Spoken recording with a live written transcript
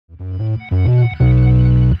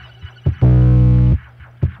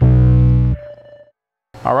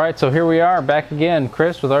Alright, so here we are back again,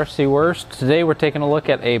 Chris with RC Worst. Today we're taking a look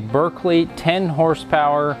at a Berkeley 10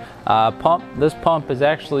 horsepower pump. This pump is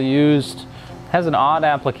actually used, has an odd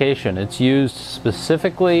application. It's used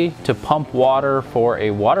specifically to pump water for a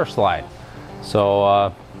water slide.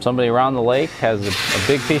 So somebody around the lake has a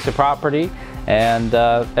big piece of property and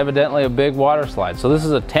evidently a big water slide. So this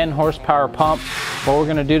is a 10 horsepower pump. What we're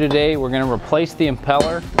going to do today, we're going to replace the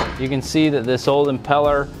impeller. You can see that this old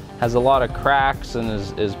impeller has a lot of cracks and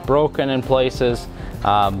is broken in places.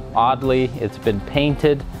 Oddly, it's been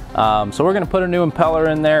painted. So we're going to put a new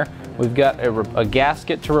impeller in there. We've got a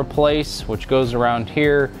gasket to replace, which goes around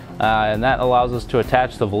here, and that allows us to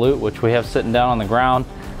attach the volute, which we have sitting down on the ground.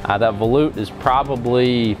 That volute is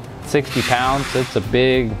probably 60 pounds. It's a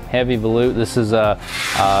big, heavy volute. This is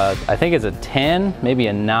I think it's a 10, maybe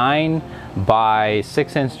a 9 by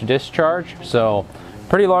 6-inch discharge. So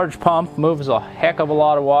pretty large pump, moves a heck of a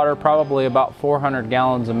lot of water, probably about 400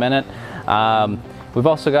 gallons a minute. We've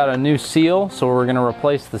also got a new seal, so we're going to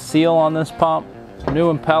replace the seal on this pump,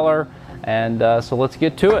 new impeller, and so let's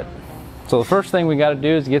get to it. So the first thing we got to do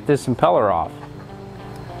is get this impeller off.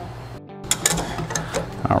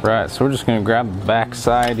 Alright, so we're just going to grab the back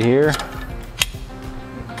side here.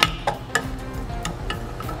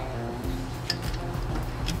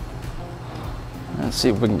 Let's see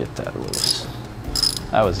if we can get that loose.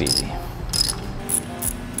 That was easy.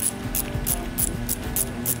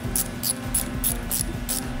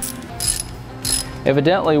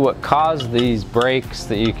 Evidently what caused these breaks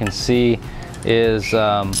that you can see is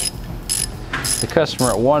the customer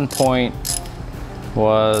at one point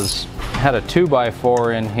had a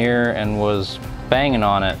 2x4 in here and was banging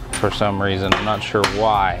on it for some reason. I'm not sure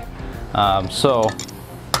why. So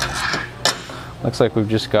looks like we've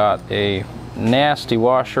just got a nasty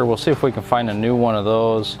washer. We'll see if we can find a new one of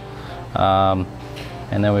those. And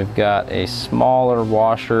then we've got a smaller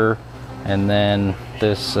washer and then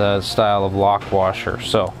this style of lock washer.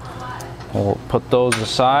 So we'll put those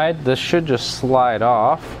aside. This should just slide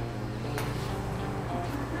off,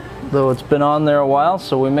 though it's been on there a while,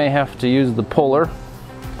 so we may have to use the puller.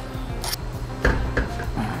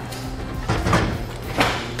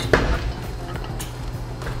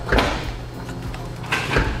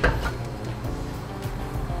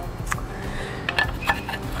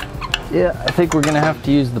 Yeah, I think we're gonna have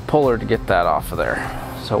to use the puller to get that off of there.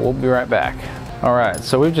 So we'll be right back. All right,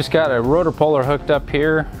 so we've just got a rotor puller hooked up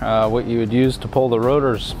here, what you would use to pull the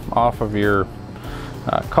rotors off of your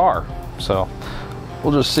car. So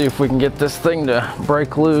we'll just see if we can get this thing to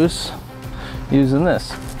break loose using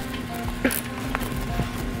this.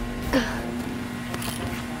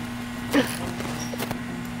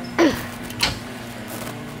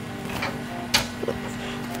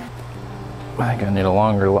 I think I need a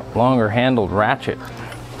longer handled ratchet.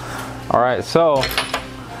 All right, so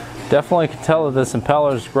definitely can tell that this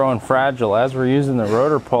impeller is growing fragile. As we're using the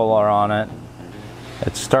rotor puller on it,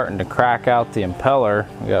 it's starting to crack out the impeller.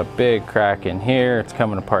 We got a big crack in here. It's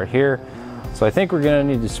coming apart here. So I think we're gonna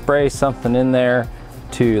need to spray something in there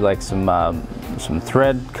to like some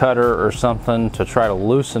thread cutter or something to try to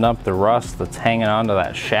loosen up the rust that's hanging onto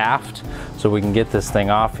that shaft so we can get this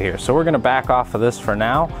thing off here. So we're gonna back off of this for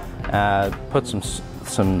now. Put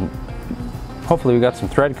hopefully we got some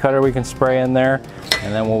thread cutter we can spray in there,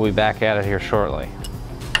 and then we'll be back at it here shortly.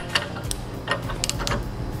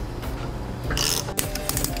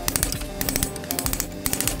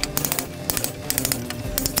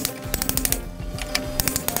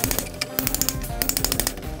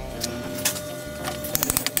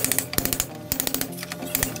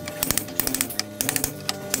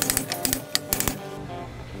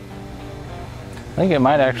 I think it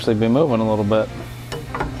might actually be moving a little bit.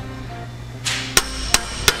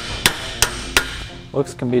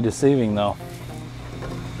 Looks can be deceiving though.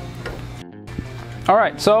 All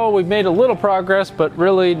right, so we've made a little progress, but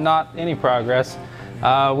really not any progress.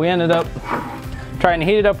 We ended up trying to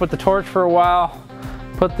heat it up with the torch for a while,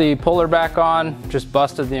 put the puller back on, just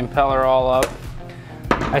busted the impeller all up.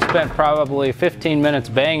 I spent probably 15 minutes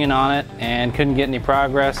banging on it and couldn't get any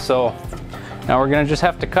progress, so now we're gonna just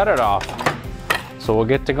have to cut it off. So we'll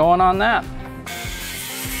get to going on that.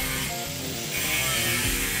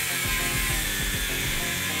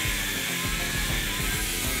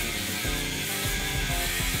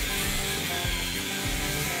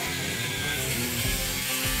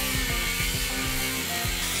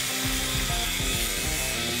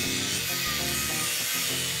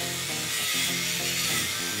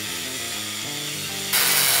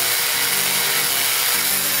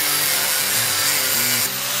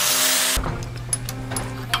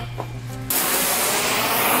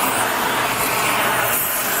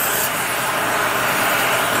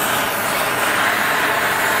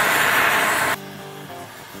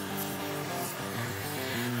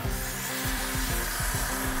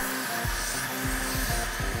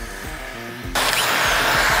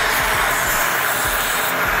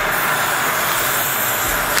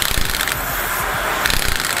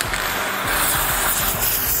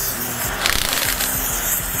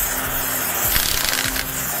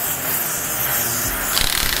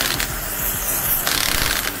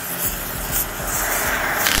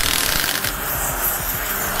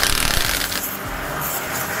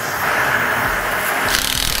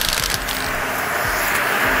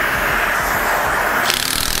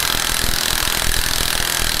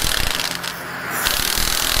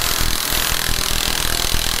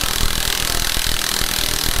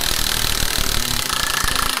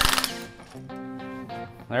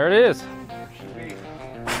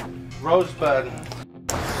 Rosebud.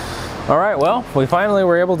 All right, well, we finally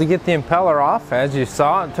were able to get the impeller off. As you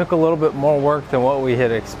saw, it took a little bit more work than what we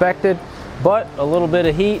had expected, but a little bit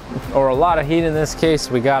of heat, or a lot of heat in this case,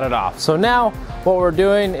 we got it off. So now what we're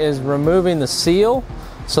doing is removing the seal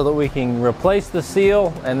so that we can replace the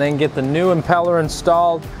seal and then get the new impeller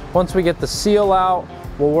installed. Once we get the seal out,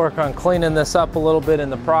 we'll work on cleaning this up a little bit in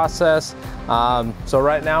the process. So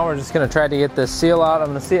right now we're just gonna try to get this seal out. I'm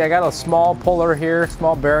gonna see, I got a small puller here,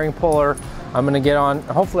 small bearing puller. I'm gonna get on,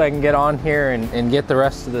 hopefully I can get on here and get the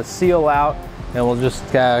rest of the seal out, and we'll just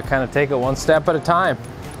kind of take it one step at a time.